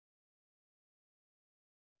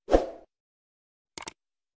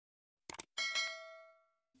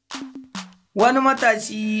Wani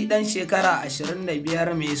matashi ɗan shekara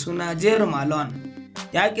 25 mai suna Tsere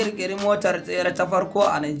ya ƙirƙiri motar tsere ta farko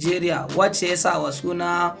a Najeriya wacce ya sa wa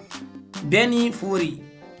suna Beni Furi.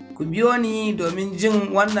 Ku biyo ni domin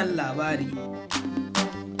jin wannan labari.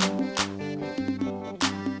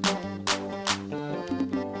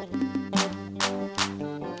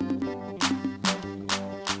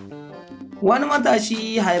 Wani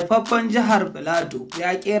matashi haifaffen jihar Filato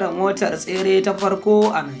ya ƙera motar tsere ta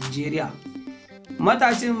farko a Najeriya.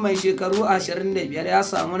 Matashin mai shekaru 25 ya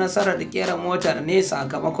samu nasarar ƙera motar ne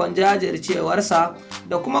sakamakon jajircewarsa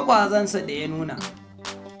da kuma ƙwazonsa da ya nuna.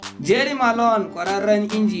 Tsere ƙwararren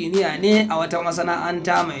injiniya ne a wata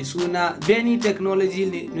masana'anta mai suna Beni Technology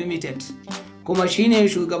Limited, kuma shine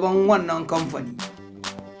shugaban wannan kamfani.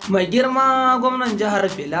 Mai girma gwamnan jihar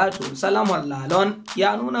Filato Solomon Lalon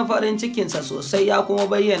ya nuna farin cikinsa sosai, ya kuma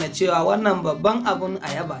bayyana cewa wannan babban abun a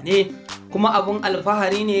yaba ne kuma abun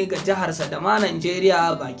alfahari ne ga jiharsa da ma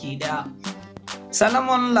Najeriya baki daya.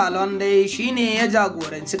 Solomon Lalon dai shine ya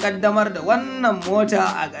jagoranci kaddamar da wannan mota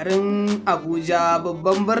a garin Abuja,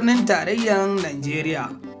 babban birnin tarayyar Najeriya.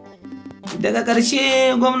 Daga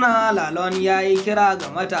ƙarshe gwamna Lalon ya yi kira ga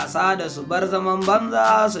matasa da su bar zaman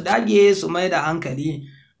banza, su dage su mai da hankali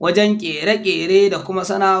wajen ƙere-ƙere da kuma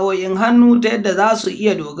sana'o'in hannu ta yadda za su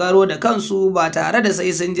iya dogaro da kansu ba tare da sai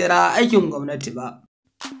sun jira aikin gwamnati ba.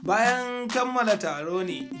 Bayan kammala taro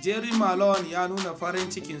ne, Tsere ya nuna farin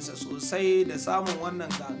cikinsa sosai da samun wannan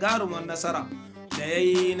gagarumar nasara da ya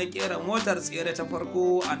yi na ƙera motar tsere ta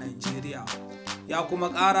farko a Najeriya. Ya kuma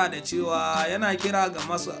ƙara da cewa yana kira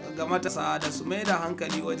ga matasa da su mai da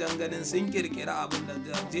hankali wajen ganin sun ƙirƙiri abin da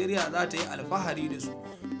Najeriya za ta yi alfahari da su,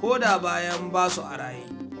 ko da bayan ba su a raye.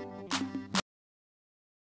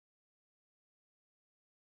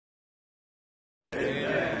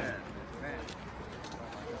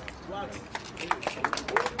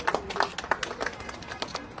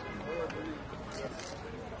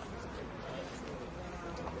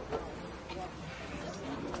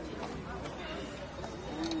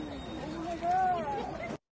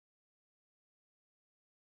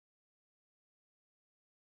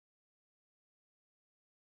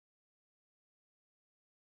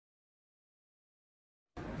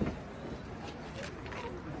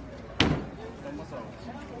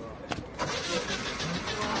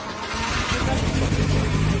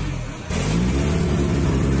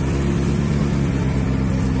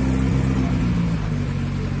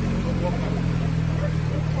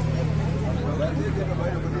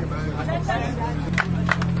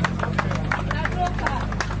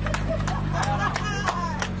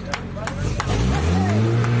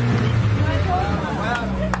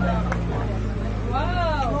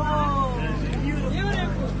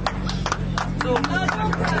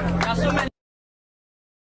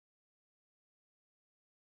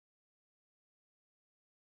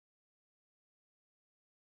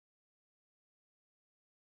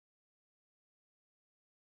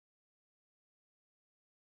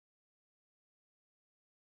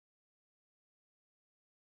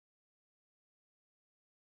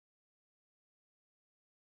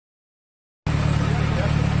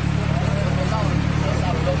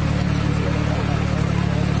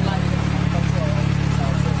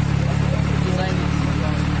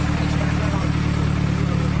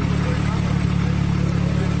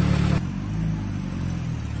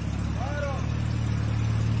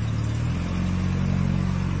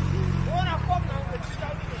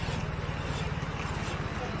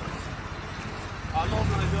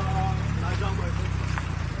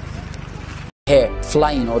 Hair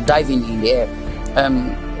flying or diving in the air.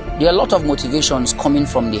 There are a lot of motivations coming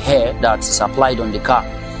from the hair that is applied on the car.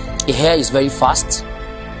 A hair is very fast,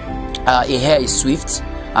 a hair is swift,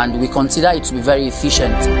 and we consider it to be very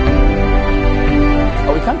efficient.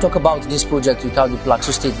 We can't talk about this project without the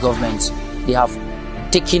Plateau State government. They have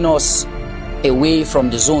taken us away from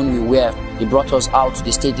the zone we were. They brought us out to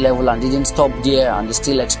the state level and didn't stop there, and they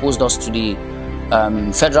still exposed us to the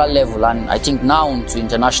federal level, and I think now to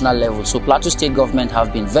international level. So Plateau State government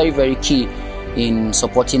have been very, very key in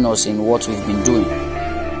supporting us in what we've been doing.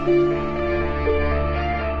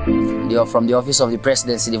 From the office of the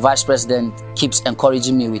presidency, the vice president keeps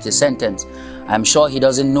encouraging me with a sentence. I'm sure he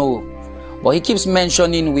doesn't know, but he keeps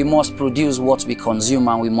mentioning we must produce what we consume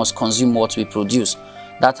and we must consume what we produce.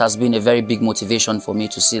 That has been a very big motivation for me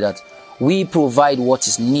to see that we provide what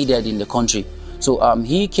is needed in the country. So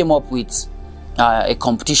he came up with a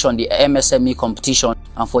competition, the MSME competition,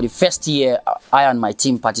 and for the first year I and my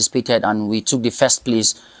team participated and we took the first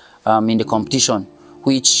place in the competition,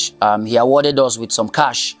 which he awarded us with some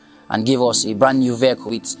cash and gave us a brand new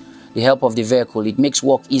vehicle. With the help of the vehicle, it makes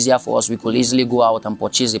work easier for us. We could easily go out and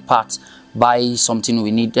purchase a part buy something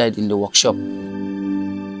we needed in the workshop.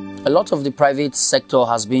 A lot of the private sector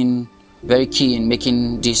has been very key in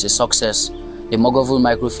making this a success. The Mogovul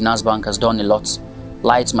Microfinance Bank has done a lot.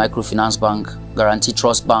 Light Microfinance Bank, Guarantee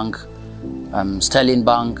Trust Bank, Sterling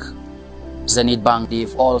Bank, Zenith Bank,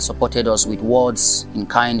 they've all supported us with words, in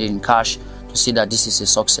kind, in cash, to see that this is a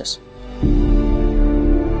success.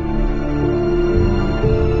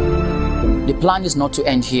 The plan is not to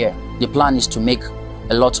end here. The plan is to make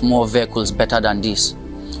a lot more vehicles better than this.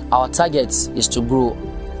 Our target is to grow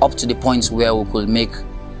up to the point where we could make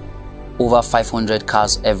over 500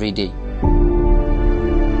 cars every day.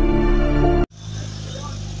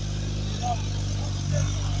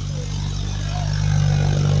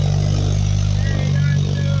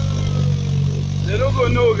 They don't go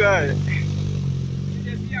no guy.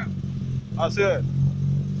 I said.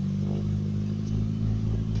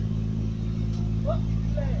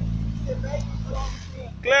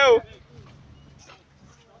 Cleo.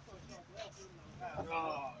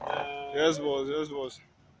 Yes, boss. Yes, boss.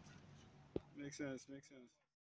 Makes sense. Makes sense.